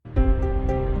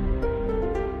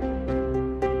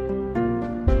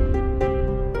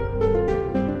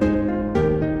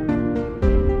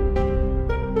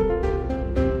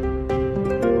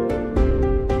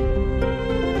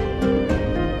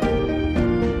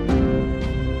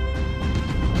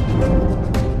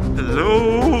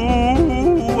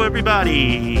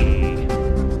everybody!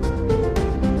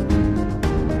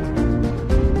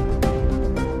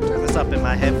 Turn this up in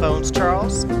my headphones,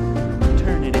 Charles.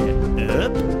 Turning it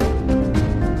up.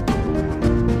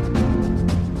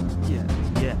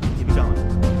 Yeah, keep it going.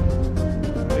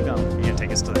 Keep it going. You gonna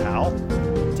take us to the howl?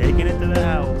 Taking it to the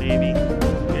howl, baby.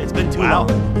 It's been too Wow.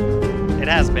 long. It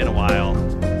has been a while.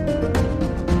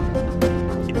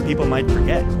 People might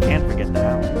forget. Can't forget the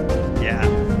howl. Yeah.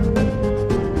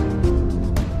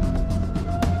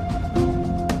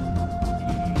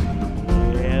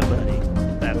 Yeah, buddy.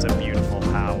 That's a beautiful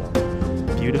howl.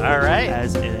 Beautiful All right.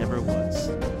 as it ever was.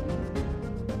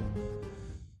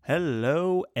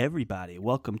 Hello, everybody.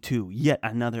 Welcome to yet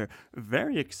another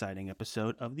very exciting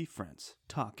episode of the Friends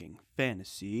Talking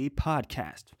Fantasy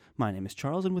Podcast. My name is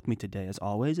Charles, and with me today, as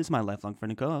always, is my lifelong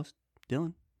friend and co-host,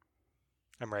 Dylan.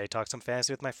 I'm ready to talk some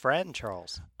fantasy with my friend,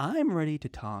 Charles. I'm ready to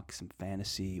talk some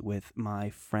fantasy with my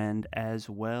friend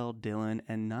as well, Dylan,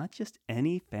 and not just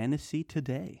any fantasy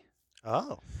today.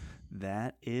 Oh.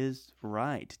 That is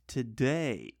right.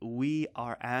 Today, we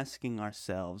are asking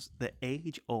ourselves the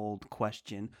age-old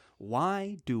question,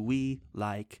 why do we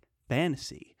like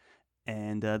fantasy?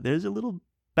 And there's a little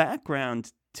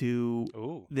background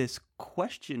to this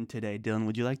question today, Dylan.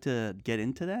 Would you like to get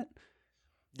into that?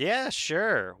 Yeah,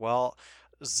 sure. Well,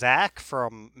 Zach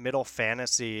from Middle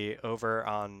Fantasy over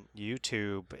on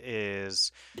YouTube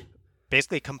is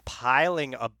basically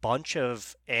compiling a bunch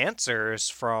of answers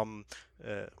from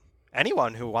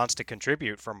anyone who wants to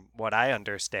contribute, from what I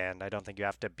understand. I don't think you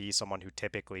have to be someone who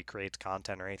typically creates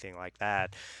content or anything like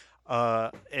that.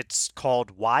 It's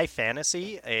called Why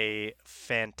Fantasy, a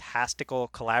fantastical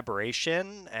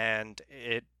collaboration, and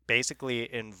it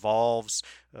basically involves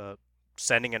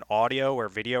sending an audio or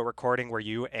video recording where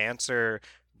you answer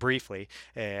briefly,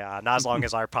 not as long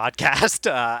as our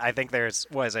podcast. I think there's,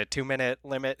 a 2-minute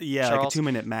limit? Yeah, Charles? like a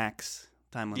 2-minute max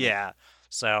time limit. Yeah.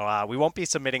 So we won't be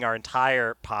submitting our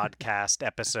entire podcast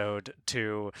episode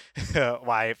to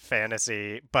Why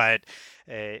Fantasy, but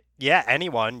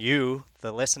anyone, you,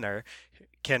 the listener,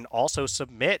 can also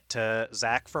submit to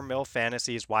Zach from Middle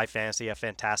Fantasy's Why Fantasy, a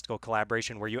fantastical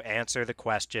collaboration where you answer the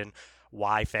question,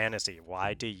 why fantasy?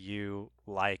 Why do you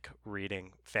like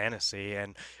reading fantasy?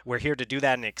 And we're here to do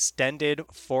that in extended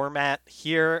format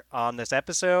here on this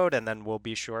episode, and then we'll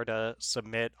be sure to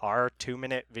submit our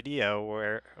 2-minute video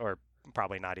or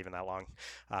probably not even that long,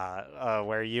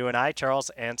 where you and I, Charles,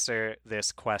 answer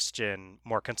this question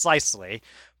more concisely.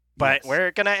 But Yes.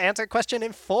 We're going to answer the question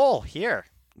in full here.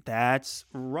 That's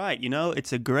right. You know,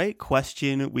 it's a great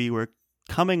question. We were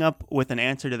coming up with an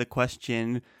answer to the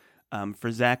question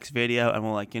for Zach's video, and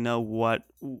we're like, you know what?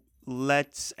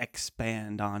 Let's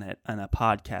expand on it in a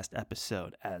podcast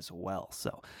episode as well.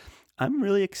 So I'm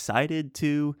really excited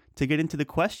to get into the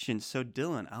question. So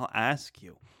Dylan, I'll ask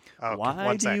you,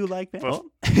 why do you like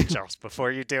fantasy? Charles, before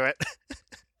you do it.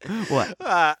 What?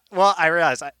 Well, I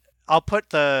realize we'll put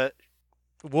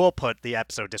the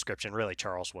episode description, really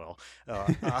Charles will.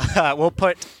 We'll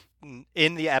put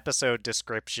in the episode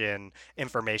description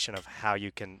information of how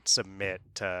you can submit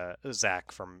to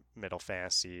Zach from Middle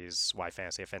Fantasy's Why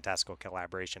Fantasy, a fantastical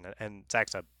collaboration. And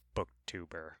Zach's a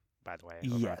booktuber, by the way.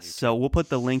 Yes, so we'll put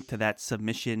the link to that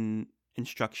submission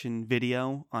instruction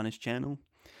video on his channel.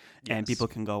 Yes. And people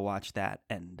can go watch that.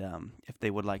 And if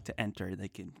they would like to enter, they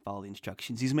can follow the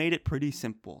instructions. He's made it pretty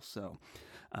simple. So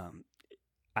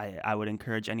I would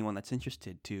encourage anyone that's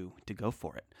interested to go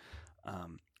for it.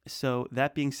 So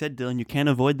that being said, Dylan, you can't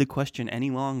avoid the question any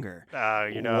longer.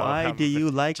 Why do you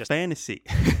like fantasy?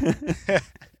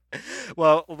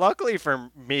 Well, luckily for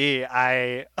me,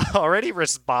 I already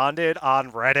responded on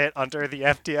Reddit under the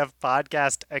FTF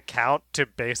podcast account to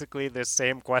basically this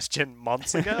same question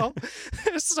months ago.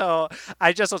 So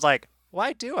I just was like,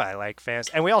 why do I like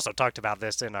fantasy? And we also talked about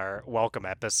this in our welcome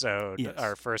episode, Yes.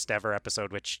 Our first ever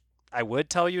episode, which I would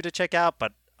tell you to check out,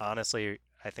 but honestly,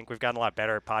 I think we've gotten a lot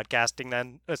better at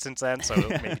podcasting since then, so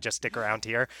maybe just stick around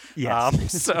here.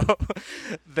 Yes. So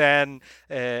then,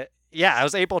 I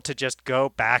was able to just go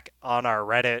back on our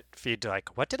Reddit feed to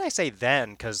like, what did I say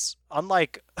then? Because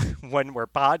unlike when we're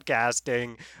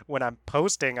podcasting, when I'm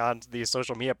posting on these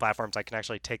social media platforms, I can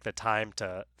actually take the time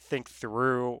to think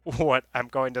through what I'm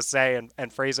going to say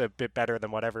and phrase it a bit better than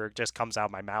whatever just comes out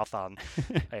of my mouth on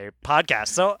a podcast.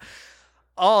 So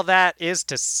all that is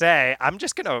to say, I'm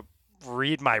just going to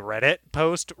read my Reddit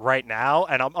post right now,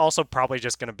 and I'm also probably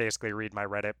just going to basically read my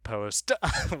Reddit post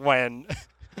when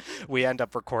we end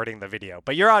up recording the video.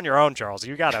 But you're on your own, Charles.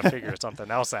 You got to figure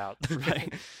something else out.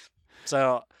 Right.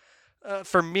 So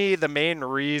for me, the main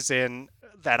reason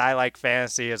that I like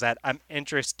fantasy is that I'm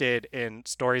interested in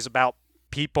stories about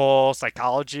people,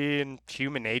 psychology, and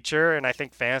human nature. And I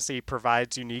think fantasy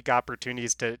provides unique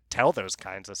opportunities to tell those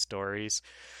kinds of stories.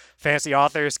 Fantasy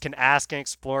authors can ask and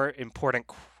explore important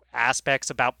aspects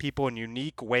about people in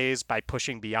unique ways by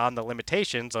pushing beyond the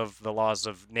limitations of the laws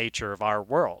of nature of our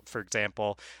world. For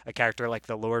example, a character like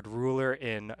the Lord Ruler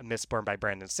in Mistborn by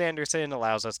Brandon Sanderson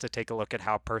allows us to take a look at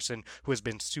how a person who has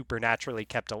been supernaturally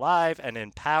kept alive and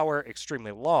in power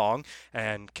extremely long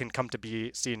and can come to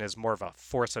be seen as more of a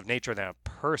force of nature than a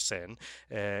person.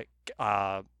 It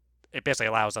basically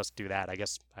allows us to do that. I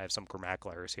guess I have some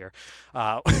grammatical errors here.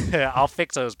 I'll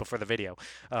fix those before the video.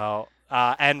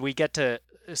 And we get to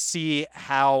see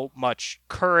how much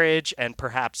courage and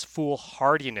perhaps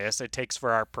foolhardiness it takes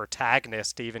for our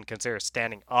protagonist to even consider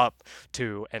standing up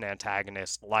to an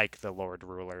antagonist like the Lord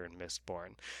Ruler in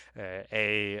Mistborn.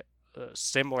 A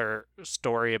similar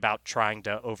story about trying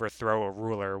to overthrow a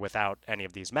ruler without any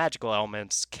of these magical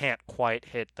elements can't quite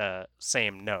hit the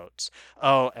same notes.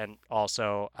 Oh, and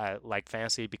also I like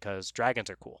fantasy because dragons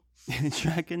are cool.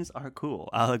 Dragons are cool.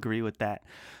 I'll agree with that.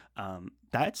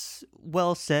 That's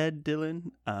well said,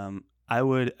 Dylan. I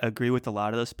would agree with a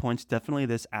lot of those points. Definitely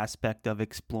this aspect of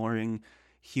exploring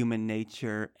human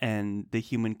nature and the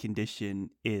human condition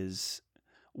is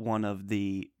one of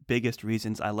the biggest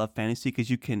reasons I love fantasy, because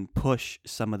you can push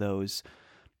some of those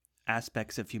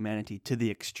aspects of humanity to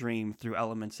the extreme through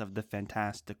elements of the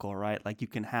fantastical, right? Like you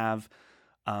can have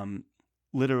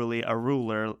literally a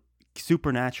ruler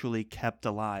supernaturally kept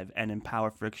alive and in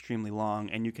power for extremely long,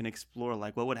 and you can explore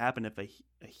like what would happen if a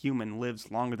human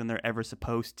lives longer than they're ever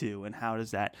supposed to, and how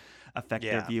does that affect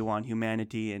their view on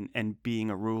humanity and being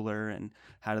a ruler, and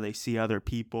how do they see other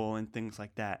people and things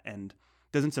like that. And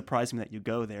it doesn't surprise me that you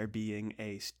go there, being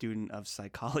a student of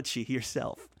psychology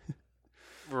yourself.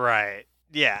 Right.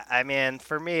 Yeah, I mean,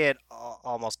 for me, it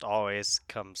almost always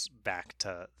comes back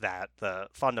to that. The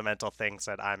fundamental things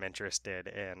that I'm interested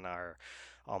in are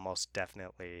almost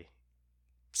definitely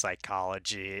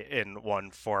psychology in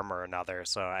one form or another.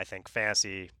 So I think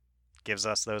fantasy gives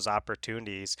us those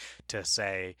opportunities to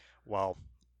say, well,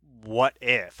 what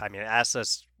if? I mean, it asks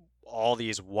us all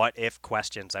these what if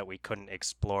questions that we couldn't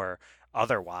explore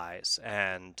otherwise.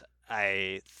 And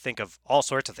I think of all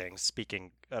sorts of things.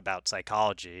 Speaking about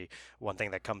psychology, one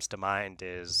thing that comes to mind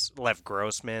is Lev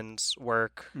Grossman's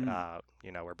work.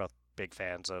 We're both big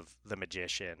fans of The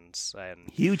Magicians, and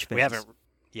Huge fans. we haven't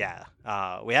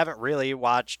we haven't really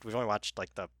watched. We've only watched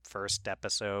like the first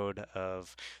episode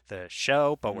of the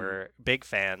show, but we're big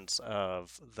fans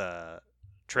of the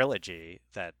trilogy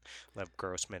that Lev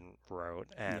Grossman wrote,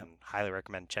 and highly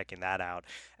recommend checking that out.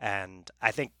 And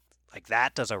I think like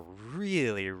that does a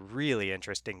really, really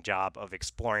interesting job of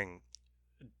exploring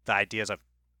the ideas of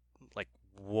like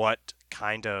what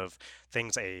kind of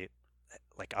things a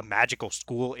magical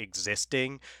school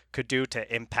existing could do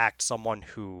to impact someone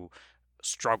who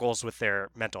struggles with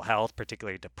their mental health,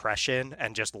 particularly depression,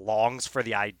 and just longs for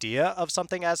the idea of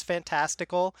something as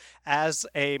fantastical as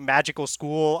a magical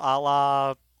school a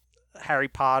la Harry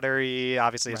Potter-y.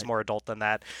 Obviously, it's more adult than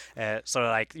that. So,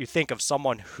 like, you think of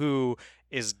someone who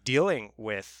is dealing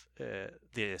with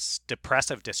this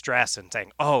depressive distress and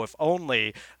saying, oh, if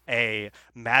only a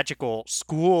magical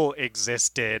school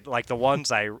existed like the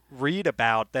ones I read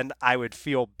about, then I would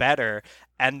feel better.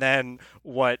 And then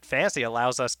what fantasy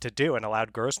allows us to do, and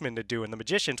allowed Grossman to do in The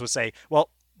Magicians, was say, well,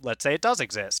 let's say it does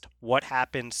exist. What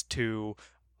happens to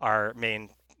our main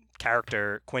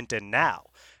character, Quentin, now?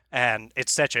 And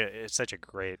it's such a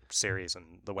great series,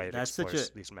 and the way it explores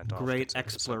these mental health great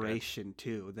exploration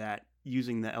too, that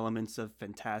using the elements of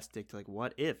fantastic to like,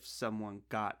 what if someone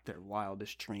got their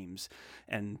wildest dreams,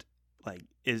 and like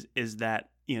is that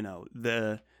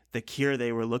the cure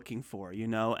they were looking for,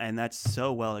 and that's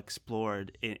so well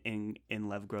explored in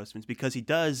Lev Grossman's, because he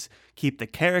does keep the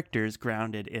characters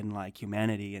grounded in like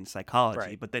humanity and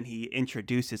psychology, but then he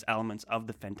introduces elements of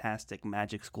the fantastic,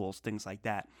 magic schools, things like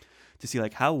that, to see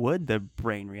like how would the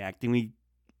brain react. And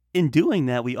in doing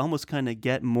that, we almost kind of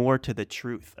get more to the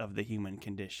truth of the human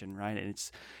condition, right? And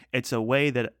it's a way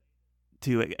that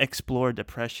to explore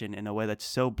depression in a way that's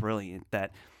so brilliant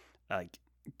that like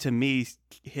to me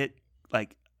hit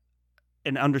like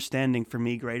an understanding for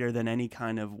me greater than any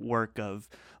kind of work of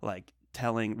like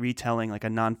retelling like a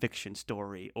nonfiction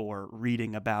story or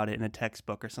reading about it in a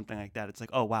textbook or something like that. It's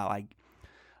like, oh wow, I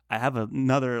have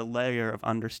another layer of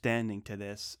understanding to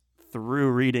this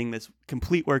through reading this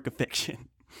complete work of fiction.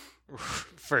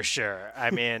 For sure.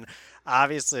 I mean,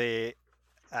 obviously,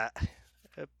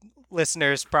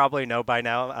 listeners probably know by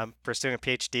now I'm pursuing a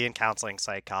PhD in counseling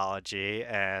psychology,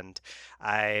 and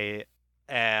I'm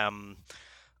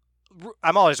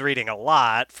always reading a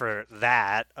lot for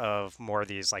that of more of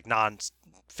these like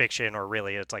fiction, or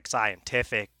really it's like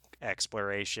scientific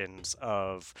explorations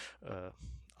of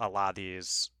a lot of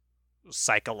these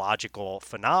psychological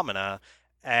phenomena.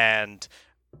 And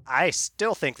I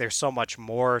still think there's so much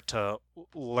more to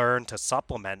learn to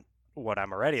supplement what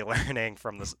I'm already learning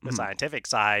from the scientific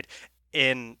side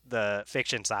in the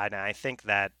fiction side. And I think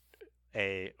that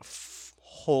a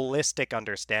holistic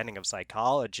understanding of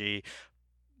psychology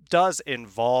does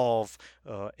involve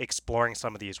exploring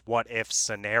some of these what if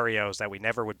scenarios that we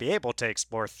never would be able to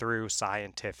explore through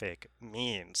scientific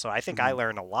means. So I think I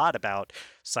learn a lot about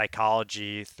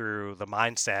psychology through the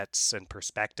mindsets and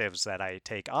perspectives that I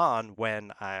take on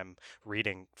when I'm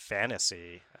reading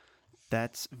fantasy.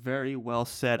 That's very well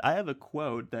said. I have a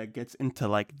quote that gets into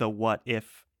like the what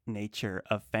if nature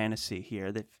of fantasy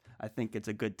here that I think it's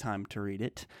a good time to read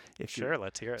it. Sure,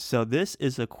 let's hear it. So this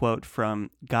is a quote from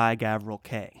Guy Gavriel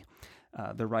Kay,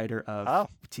 the writer of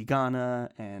Tigana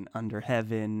and Under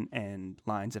Heaven and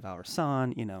Lines of Our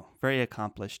Son, very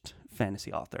accomplished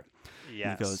fantasy author.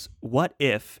 Yes. He goes, "What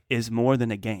if is more than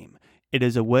a game. It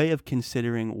is a way of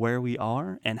considering where we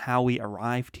are and how we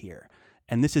arrived here.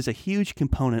 And this is a huge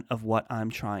component of what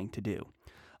I'm trying to do.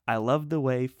 I love the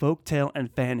way folktale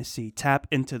and fantasy tap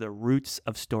into the roots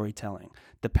of storytelling.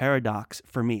 The paradox,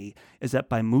 for me, is that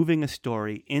by moving a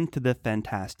story into the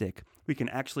fantastic, we can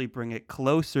actually bring it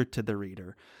closer to the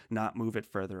reader, not move it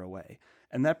further away."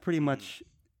 And that pretty much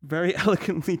very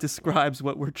eloquently describes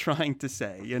what we're trying to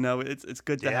say. It's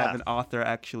good to have an author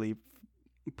actually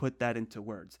put that into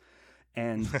words.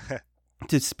 And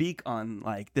to speak on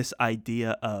like this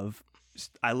idea of,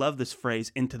 I love this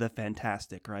phrase, into the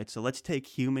fantastic, right? So let's take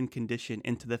human condition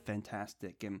into the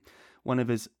fantastic. And one of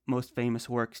his most famous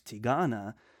works,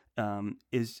 Tigana,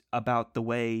 is about the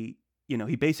way,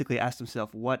 he basically asked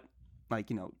himself what,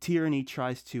 tyranny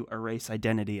tries to erase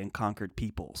identity and conquered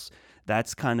peoples.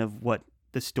 That's kind of what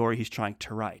the story he's trying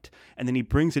to write. And then he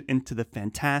brings it into the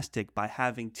fantastic by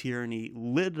having tyranny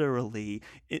literally,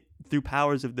 through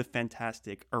powers of the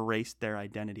fantastic, erase their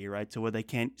identity, right? So where they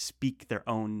can't speak their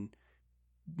own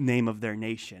name of their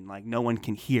nation, like no one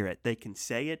can hear it. They can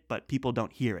say it, but people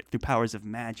don't hear it through powers of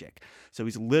magic. So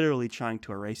he's literally trying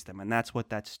to erase them, and that's what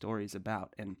that story is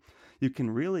about. And you can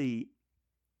really,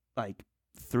 like,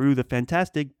 through the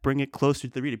fantastic, bring it closer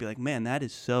to the reader. Be like, man, that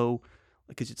is so,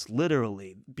 because it's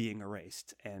literally being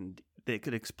erased, and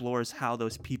it explores how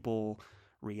those people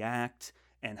react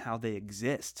and how they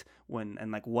exist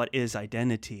and like what is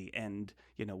identity, and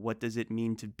what does it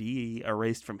mean to be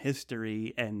erased from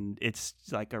history. And it's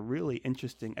like a really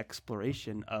interesting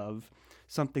exploration of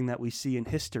something that we see in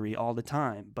history all the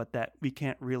time, but that we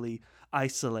can't really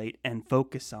isolate and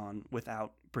focus on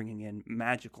without bringing in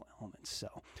magical elements.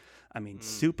 So I mean,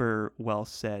 super well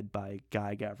said by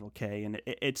Guy Gavriel Kay, and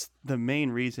it's the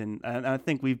main reason. And I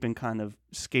think we've been kind of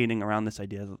skating around this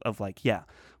idea of like,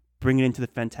 bring it into the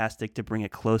fantastic to bring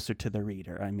it closer to the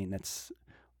reader. I mean, that's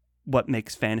what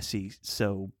makes fantasy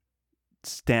so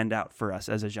stand out for us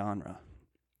as a genre.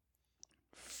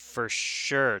 For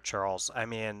sure, Charles. I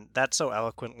mean, that's so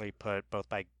eloquently put both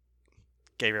by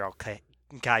Guy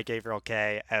Gavriel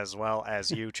Kay as well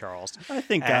as you, Charles. I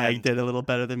think Guy did a little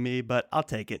better than me, but I'll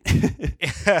take it.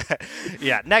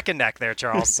 Yeah, neck and neck there,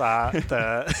 Charles.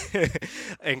 The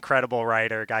incredible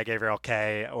writer Guy Gavriel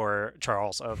Kay, or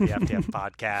Charles of the FTF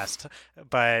podcast.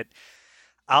 But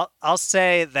I'll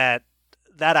say that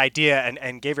idea,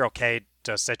 and Gavriel Kay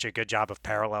does such a good job of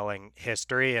paralleling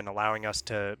history and allowing us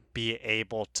to be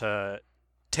able to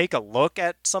take a look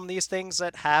at some of these things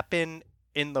that happen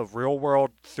in the real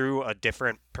world through a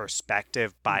different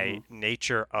perspective by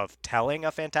nature of telling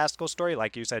a fantastical story.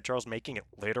 Like you said, Charles, making it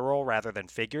literal rather than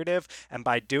figurative. And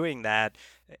by doing that,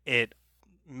 it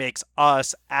makes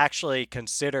us actually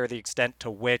consider the extent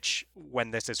to which,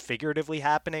 when this is figuratively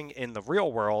happening in the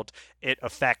real world, it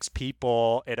affects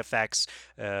people, it affects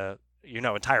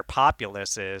entire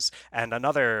populaces. And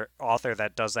another author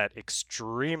that does that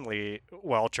extremely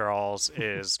well, Charles,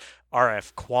 is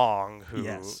R.F. Kuang, who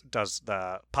does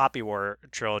the Poppy War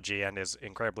trilogy and is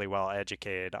incredibly well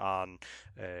educated on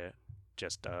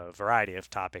just a variety of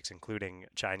topics, including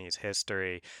Chinese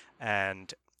history.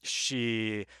 And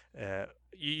she,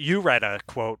 you read a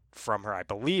quote from her, I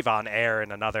believe, on air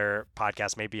in another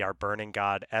podcast, maybe our Burning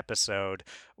God episode,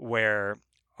 where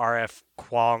R.F.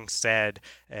 Kuang said,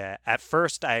 at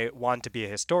first I wanted to be a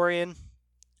historian.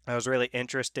 I was really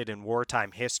interested in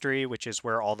wartime history, which is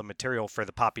where all the material for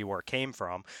the Poppy War came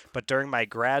from. But during my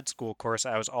grad school course,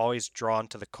 I was always drawn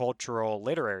to the cultural,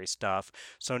 literary stuff.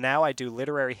 So now I do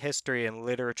literary history and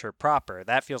literature proper.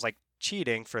 That feels like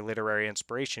cheating for literary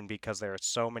inspiration because there are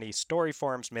so many story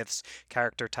forms, myths,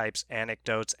 character types,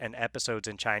 anecdotes, and episodes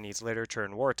in Chinese literature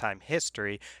and wartime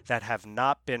history that have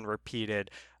not been repeated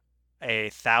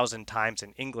 1,000 times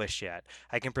in English yet.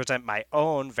 I can present my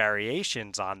own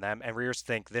variations on them, and readers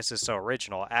think this is so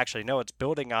original. Actually, no, it's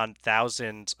building on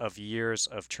thousands of years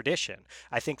of tradition.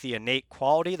 I think the innate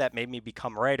quality that made me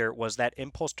become a writer was that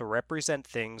impulse to represent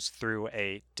things through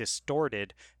a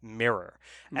distorted mirror.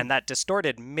 And that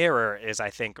distorted mirror is, I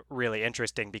think, really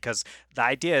interesting because the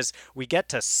idea is we get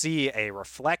to see a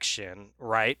reflection,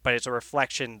 right? But it's a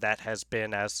reflection that has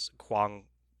been, as Kwong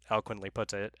eloquently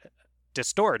puts it,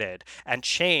 distorted and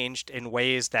changed in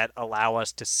ways that allow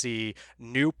us to see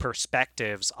new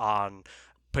perspectives on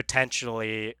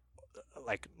potentially,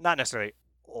 like, not necessarily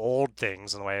old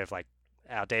things in the way of like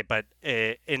outdated, but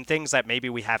in things that maybe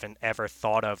we haven't ever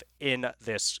thought of in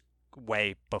this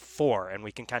way before, and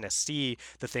we can kind of see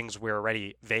the things we're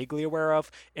already vaguely aware of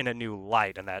in a new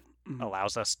light, and that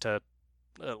allows us to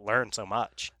learn so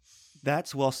much.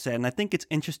 That's well said. And I think it's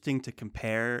interesting to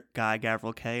compare Guy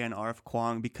Gavriel Kay and R.F.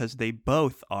 Kuang because they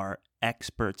both are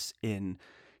experts in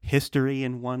history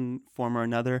in one form or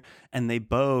another. And they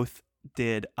both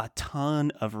did a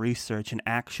ton of research in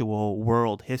actual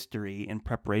world history in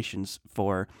preparations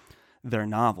for their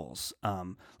novels.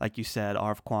 Like you said,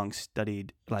 R.F. Kuang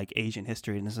studied like Asian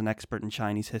history and is an expert in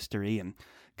Chinese history. And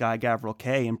Guy Gavriel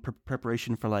Kay, in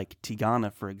preparation for like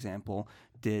Tigana, for example,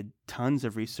 did tons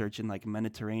of research in like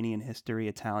Mediterranean history,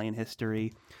 Italian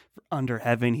history. For Under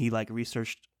Heaven, he like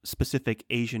researched specific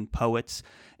Asian poets,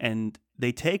 and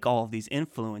they take all of these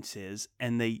influences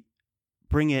and they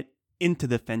bring it into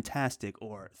the fantastic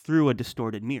or through a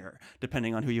distorted mirror,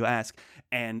 depending on who you ask,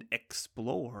 and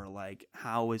explore like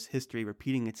how is history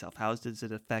repeating itself? How does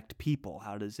it affect people?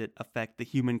 How does it affect the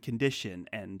human condition?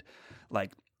 And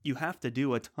like you have to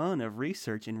do a ton of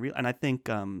research and I think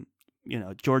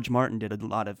George Martin did a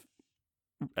lot of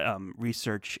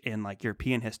research in like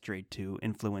European history to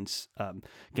influence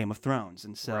Game of Thrones,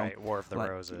 and so right, War of the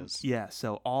Roses. Yeah,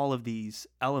 so all of these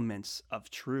elements of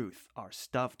truth are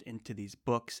stuffed into these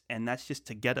books, and that's just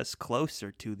to get us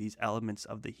closer to these elements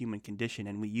of the human condition.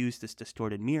 And we use this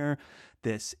distorted mirror,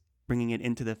 this bringing it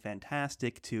into the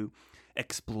fantastic to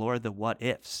explore the what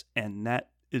ifs, and that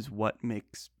is what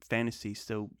makes fantasy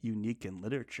so unique in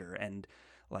literature. And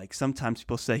like sometimes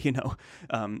people say,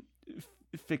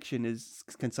 fiction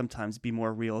can sometimes be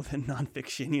more real than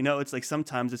nonfiction. It's like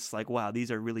sometimes it's like, wow, these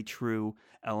are really true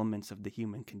elements of the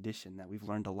human condition that we've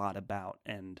learned a lot about,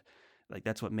 and like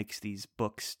that's what makes these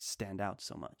books stand out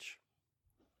so much.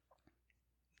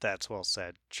 That's well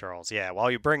said, Charles. Yeah,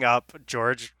 while you bring up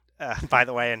George, by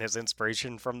the way, and his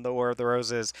inspiration from the War of the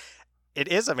Roses, it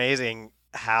is amazing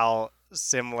how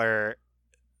similar.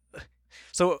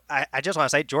 So I just want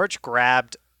to say, George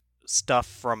grabbed stuff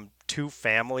from two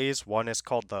families. One is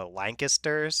called the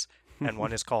Lancasters, and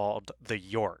one is called the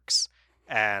Yorks,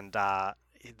 and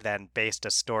then based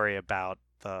a story about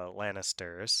the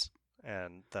Lannisters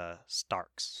and the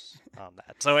Starks on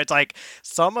that. So it's like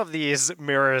some of these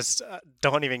mirrors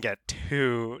don't even get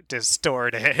too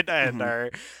distorted and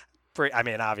are pretty, I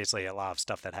mean, obviously a lot of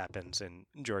stuff that happens in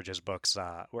George's books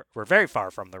we're very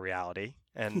far from the reality.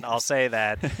 And I'll say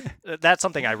that that's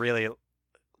something I really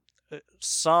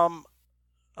some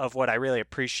of what I really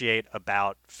appreciate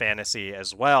about fantasy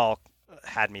as well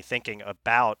had me thinking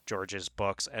about George's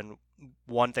books. And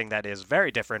one thing that is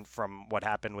very different from what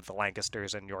happened with the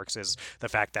Lancasters and Yorks is the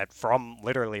fact that from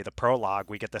literally the prologue,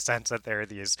 we get the sense that there are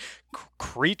these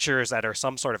creatures that are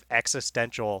some sort of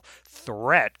existential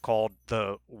threat called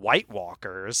the White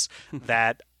Walkers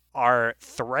that are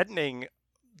threatening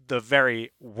the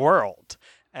very world.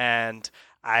 And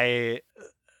I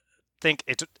think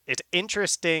it's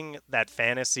interesting that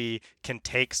fantasy can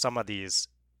take some of these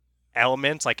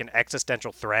elements like an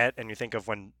existential threat, and you think of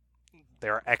when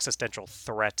there are existential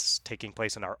threats taking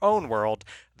place in our own world,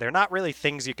 they're not really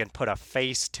things you can put a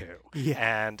face to. Yeah.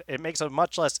 And it makes a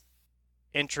much less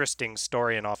interesting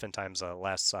story and oftentimes a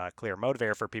less clear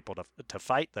motivator for people to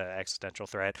fight the existential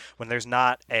threat when there's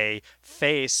not a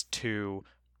face to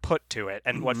put to it.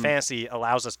 And what fantasy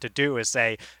allows us to do is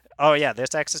say, oh yeah,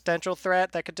 this existential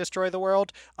threat that could destroy the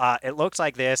world, it looks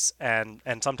like this, and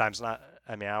sometimes not.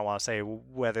 I mean, I don't want to say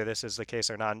whether this is the case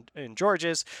or not in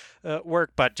George's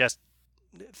work, but just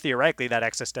theoretically, that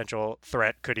existential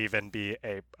threat could even be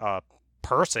a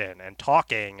person and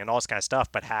talking and all this kind of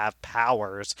stuff, but have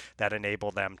powers that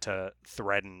enable them to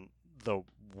threaten the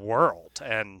world.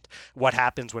 And what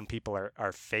happens when people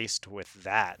are faced with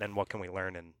that, and what can we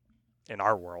learn in in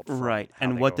our world. From Right. how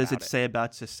And they what go does it about say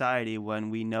about society when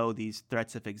we know these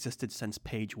threats have existed since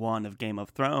page one of Game of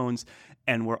Thrones,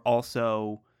 and we're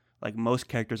also like most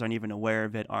characters aren't even aware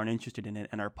of it, aren't interested in it,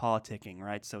 and are politicking,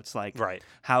 right? So it's like, Right.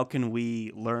 how can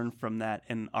we learn from that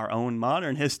in our own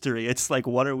modern history? It's like,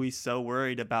 what are we so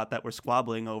worried about that we're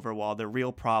squabbling over while the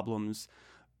real problems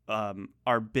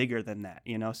are bigger than that,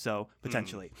 you know? So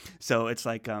potentially. So it's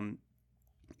like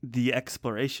the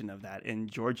exploration of that in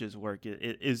George's work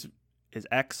is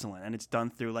excellent, and it's done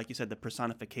through, like you said, the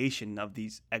personification of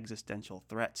these existential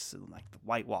threats, like the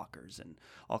White Walkers and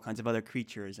all kinds of other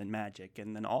creatures and magic,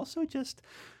 and then also just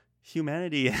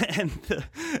humanity and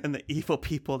the evil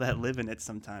people that live in it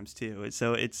sometimes too.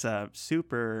 So it's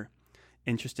super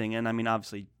interesting, and I mean,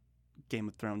 obviously, Game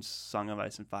of Thrones: Song of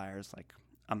Ice and Fire is like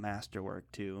a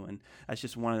masterwork too, and that's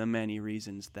just one of the many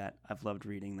reasons that I've loved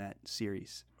reading that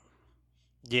series.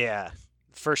 Yeah,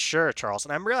 for sure, Charles.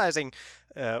 And I'm realizing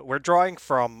we're drawing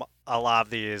from a lot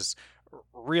of these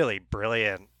really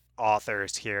brilliant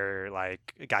authors here,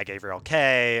 like Guy Gabriel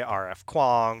Kay, R.F.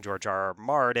 Kuang, George R.R.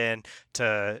 Martin,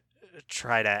 to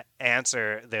try to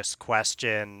answer this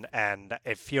question. And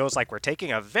it feels like we're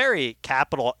taking a very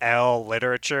capital L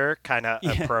literature kind of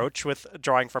Yeah. approach with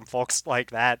drawing from folks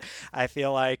like that. I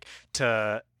feel like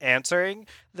to answering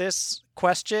this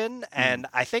question. And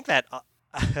I think that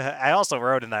I also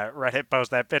wrote in that Reddit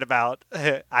post that bit about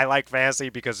I like fantasy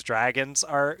because dragons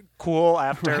are cool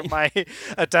after Right. my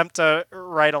attempt to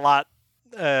write a lot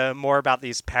more about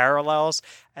these parallels.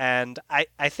 And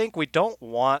I think we don't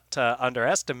want to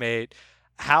underestimate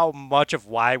how much of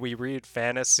why we read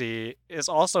fantasy is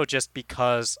also just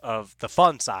because of the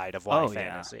fun side of why Oh, yeah.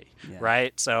 fantasy, Yeah.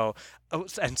 right? So,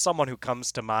 and someone who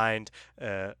comes to mind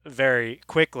very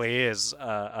quickly is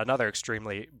another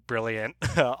extremely brilliant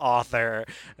author,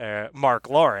 Mark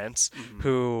Lawrence,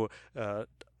 who,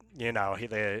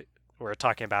 we're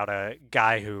talking about a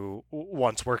guy who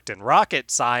once worked in rocket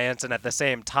science, and at the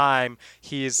same time,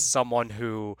 he's someone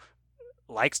who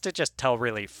likes to just tell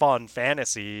really fun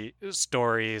fantasy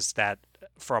stories that,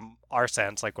 from our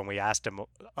sense, like when we asked him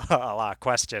a lot of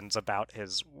questions about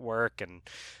his work and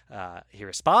he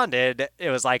responded, it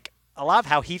was like a lot of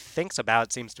how he thinks about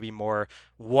it seems to be more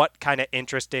what kind of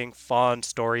interesting, fun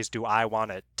stories do I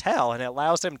want to tell? And it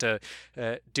allows him to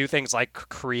do things like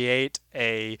create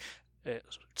a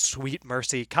Sweet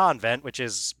Mercy Convent, which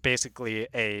is basically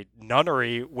a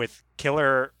nunnery with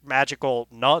killer magical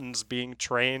nuns being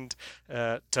trained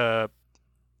to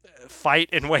fight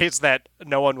in ways that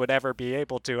no one would ever be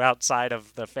able to outside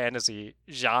of the fantasy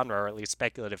genre, or at least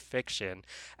speculative fiction.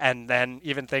 And then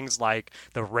even things like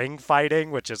the ring fighting,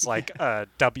 which is like a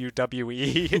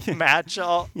WWE match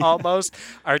almost,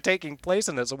 are taking place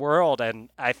in this world. And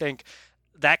I think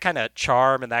that kind of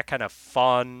charm and that kind of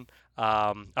fun,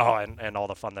 and all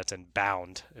the fun that's in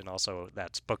Bound, and also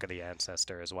that's Book of the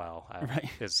Ancestor as well, Right.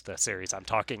 is the series I'm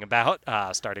talking about,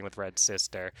 starting with Red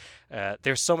Sister.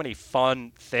 There's so many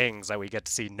fun things that we get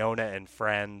to see Nona and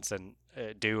friends and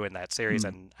do in that series,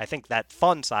 and I think that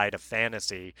fun side of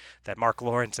fantasy that Mark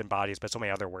Lawrence embodies, but so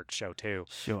many other works show too,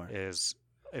 Sure. is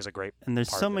a great And there's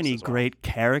part so of this many as well. great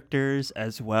characters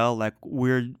as well. Like,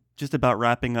 we're just about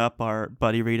wrapping up our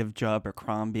buddy read of Joe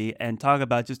Abercrombie and talk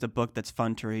about just a book that's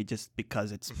fun to read just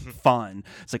because it's fun.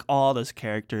 It's like all those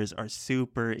characters are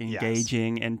super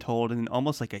engaging and told in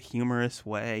almost like a humorous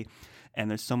way. And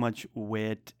there's so much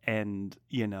wit and,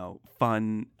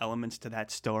 fun elements to that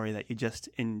story that you just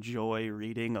enjoy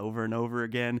reading over and over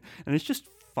again. And it's just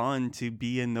fun to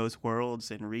be in those worlds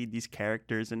and read these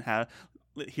characters and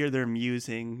hear their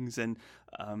musings, and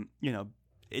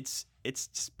it's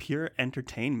just pure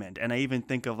entertainment. And I even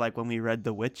think of like when we read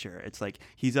The Witcher, it's like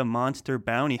he's a monster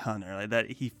bounty hunter, like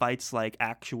that he fights like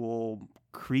actual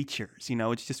creatures.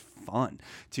 It's just fun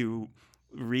to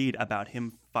read about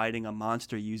him fighting a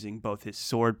monster using both his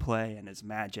swordplay and his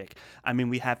magic. I mean,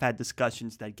 we have had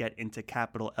discussions that get into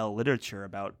capital L literature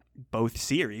about both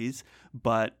series,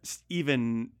 but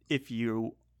even if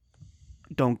you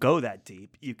don't go that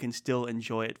deep, you can still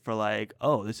enjoy it for like,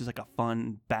 oh, this is like a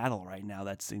fun battle right now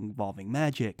that's involving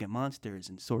magic and monsters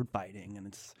and sword fighting, and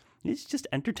it's just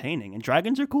entertaining. And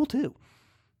dragons are cool too.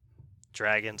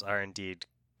 Dragons are indeed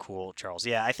cool, Charles.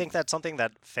 Yeah, I think that's something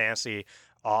that fantasy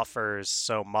offers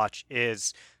so much,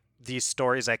 is these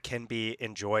stories that can be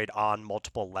enjoyed on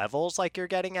multiple levels, like you're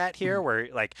getting at here, where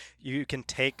like you can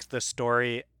take the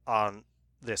story on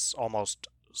this almost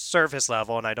surface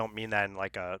level, and I don't mean that in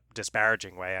like a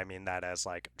disparaging way. I mean that as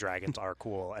like dragons are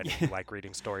cool, and if you like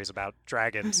reading stories about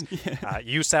dragons,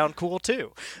 you sound cool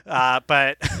too.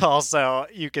 But also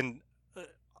you can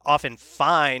often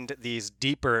find these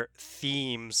deeper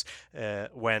themes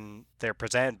when they're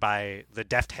presented by the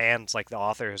deft hands like the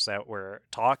authors that we're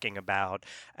talking about.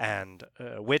 And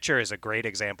Witcher is a great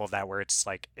example of that, where it's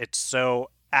like it's so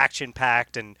action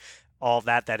packed and all of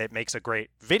that it makes a great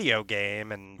video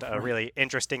game and a really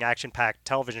interesting action packed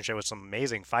television show with some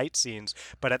amazing fight scenes.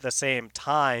 But at the same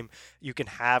time, you can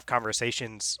have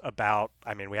conversations about,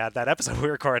 I mean, we had that episode we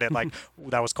recorded like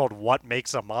that was called What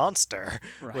Makes a Monster,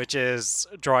 Right. which is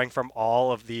drawing from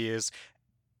all of these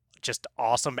just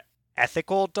awesome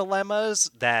ethical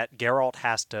dilemmas that Geralt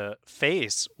has to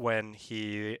face when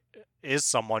he is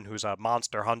someone who's a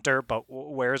monster hunter, but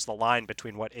where's the line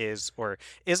between what is or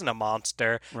isn't a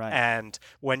monster? Right. And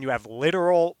when you have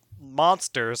literal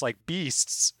monsters like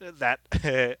beasts that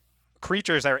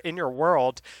creatures that are in your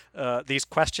world, these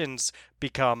questions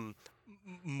become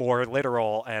more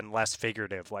literal and less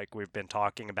figurative, like we've been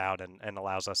talking about, and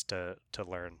allows us to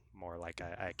learn more, like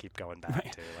I keep going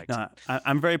back to. Like, no,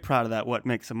 I'm very proud of that What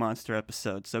Makes a Monster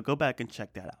episode, so go back and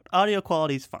check that out. Audio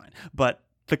quality is fine, but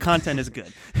the content is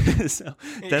good. So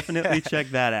definitely check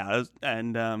that out.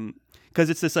 And because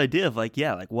it's this idea of like,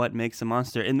 yeah, like what makes a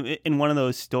monster. In one of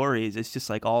those stories, it's just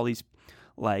like all these,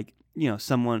 like, you know,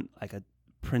 someone like a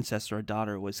princess or a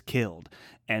daughter was killed,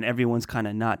 and everyone's kind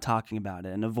of not talking about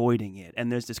it and avoiding it.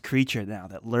 And there's this creature now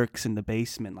that lurks in the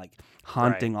basement, like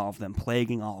haunting all of them,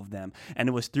 plaguing all of them. And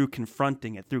it was through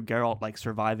confronting it, through Geralt like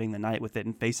surviving the night with it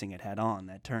and facing it head on,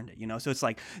 that turned it. You know, so it's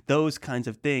like those kinds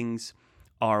of things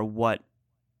are what,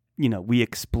 you know, we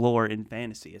explore in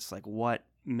fantasy. It's like what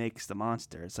makes the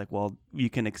monster. It's like, well, you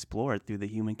can explore it through the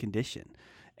human condition,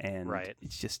 and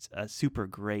it's just a super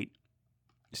great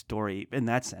story in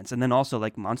that sense. And then also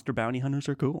like monster bounty hunters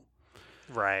are cool.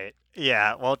 Right.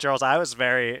 Yeah. Well, Charles, I was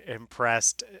very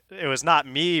impressed. It was not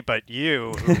me, but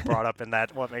you who brought up in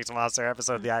that What Makes a Monster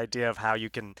episode the idea of how you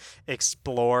can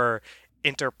explore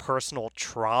interpersonal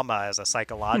trauma as a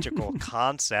psychological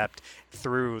concept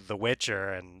through The Witcher,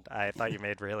 and I thought you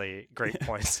made really great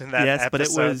points in that yes, episode. but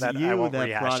it was that you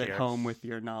that brought it home with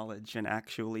your knowledge and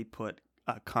actually put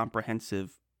a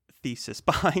comprehensive thesis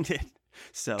behind it.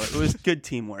 So it was good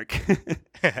teamwork.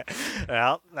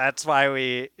 Well, that's why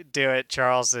we do it,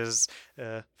 Charles, is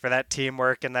for that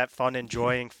teamwork and that fun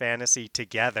enjoying fantasy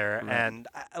together. Right. And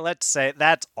let's say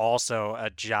that's also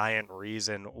a giant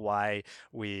reason why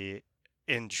we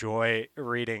enjoy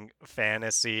reading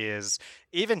fantasy, is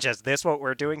even just this, what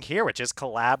we're doing here, which is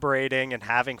collaborating and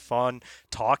having fun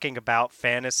talking about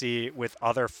fantasy with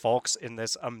other folks in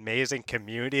this amazing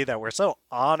community that we're so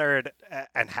honored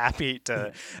and happy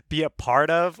to be a part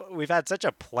of. We've had such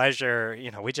a pleasure.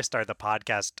 You know, we just started the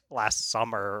podcast last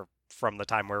summer from the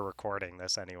time we're recording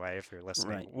this anyway, if you're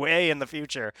listening way in the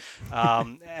future.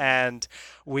 And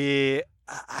we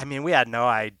had no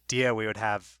idea we would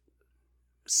have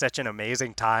such an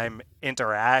amazing time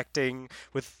interacting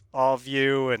with all of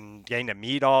you and getting to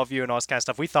meet all of you and all this kind of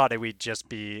stuff. We thought it would just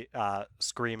be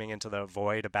screaming into the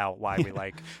void about why we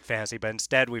like fantasy, but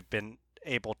instead we've been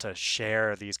able to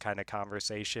share these kind of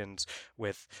conversations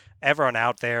with everyone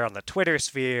out there on the Twitter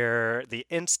sphere, the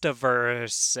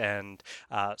Instaverse, and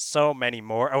so many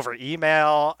more over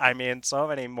email. I mean, so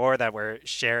many more that we're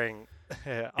sharing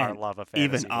our love of fantasy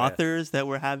even with. authors that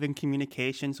we're having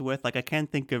communications with. Like, I can't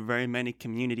think of very many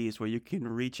communities where you can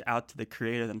reach out to the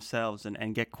creator themselves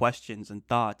and get questions and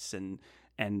thoughts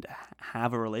and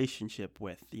have a relationship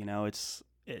with. You know,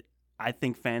 I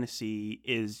think fantasy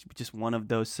is just one of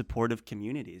those supportive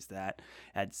communities that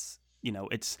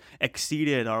it's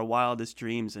exceeded our wildest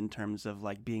dreams in terms of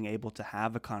like being able to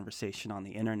have a conversation on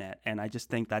the internet. And I just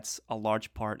think that's a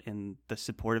large part in the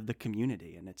support of the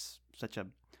community. And it's such a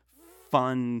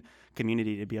fun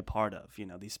community to be a part of. You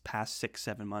know, these past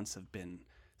 6-7 months have been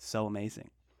so amazing.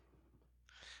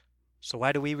 So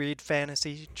why do we read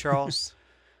fantasy, Charles?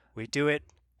 We do it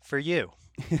for you,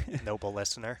 noble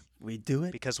listener. We do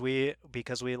it because we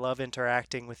love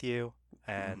interacting with you,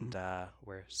 and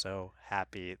we're so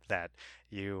happy that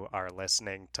you are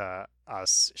listening to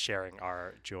us sharing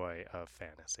our joy of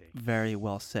fantasy. Very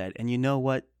well said. And you know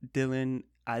what, Dylan?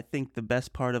 I think the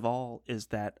best part of all is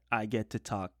that I get to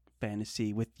talk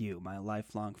fantasy with you, my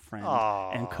lifelong friend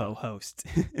and co-host.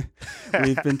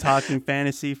 We've been talking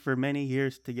fantasy for many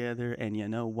years together, and you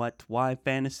know what? Why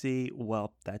fantasy?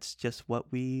 Well, that's just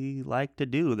what we like to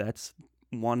do. That's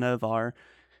one of our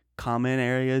common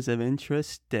areas of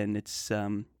interest, and it's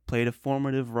played a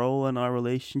formative role in our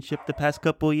relationship the past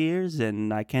couple years,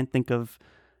 and I can't think of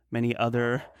many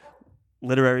other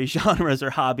literary genres or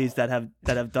hobbies that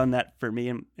have done that for me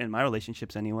in my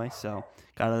relationships anyway. So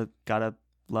gotta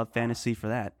love fantasy for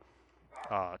that.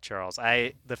 Oh, Charles,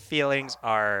 the feelings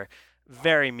are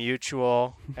very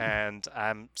mutual, and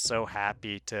I'm so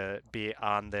happy to be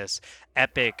on this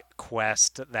epic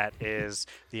quest that is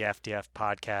the FTF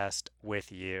podcast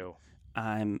with you.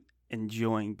 I'm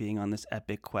enjoying being on this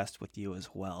epic quest with you as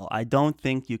well. I don't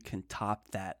think you can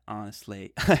top that,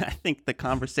 honestly. I think the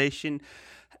conversation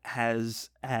has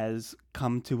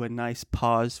come to a nice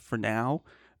pause for now.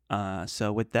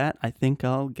 So with that, I think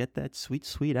I'll get that sweet,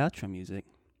 sweet outro music.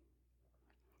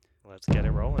 Let's get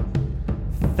it rolling.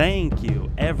 Thank you,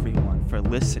 everyone, for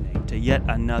listening to yet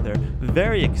another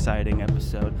very exciting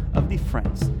episode of the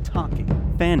Friends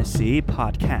Talking Fantasy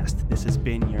podcast. This has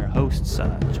been your hosts,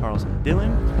 Charles and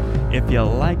Dylan. If you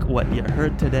like what you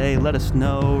heard today, let us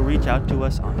know. Reach out to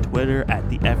us on Twitter at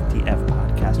the FTF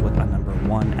podcast with a number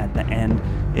 1 at the end.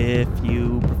 If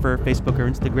you prefer Facebook or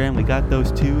Instagram, we got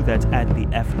those too. That's at the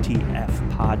FTF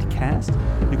podcast.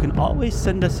 You can always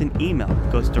send us an email.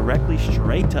 It goes directly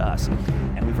straight to us,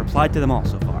 and we've replied to them all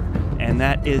so far. And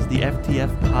that is the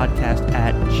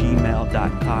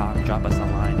ftfpodcast@gmail.com. Drop us a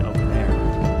line over there.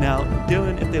 Now,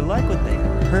 Dylan, if they like what they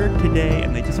heard today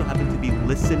and they just so happen to be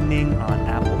listening on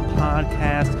Apple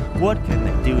Podcasts, what can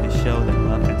they do to show their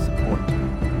love and support?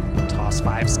 Toss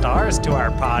 5 stars to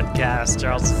our podcast,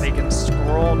 Charles. They can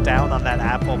scroll down on that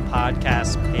Apple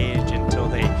Podcast page until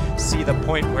they see the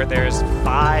point where there's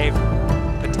 5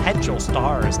 potential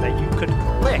stars that you could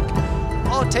click.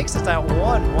 All it takes is that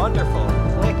one wonderful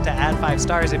click to add 5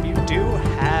 stars. If you do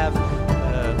have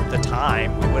the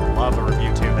time, we would love a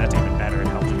review too. That's even better. It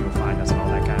helps you find us and all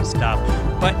that kind of stuff.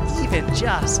 But even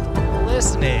just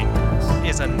listening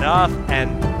is enough,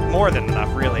 and more than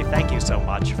enough, really. Thank you so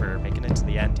much for making it to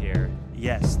the end here.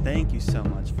 Yes, thank you so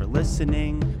much for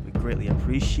listening. We greatly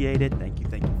appreciate it. Thank you,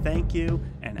 thank you, thank you.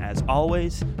 And as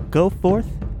always, go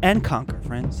forth and conquer,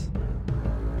 friends.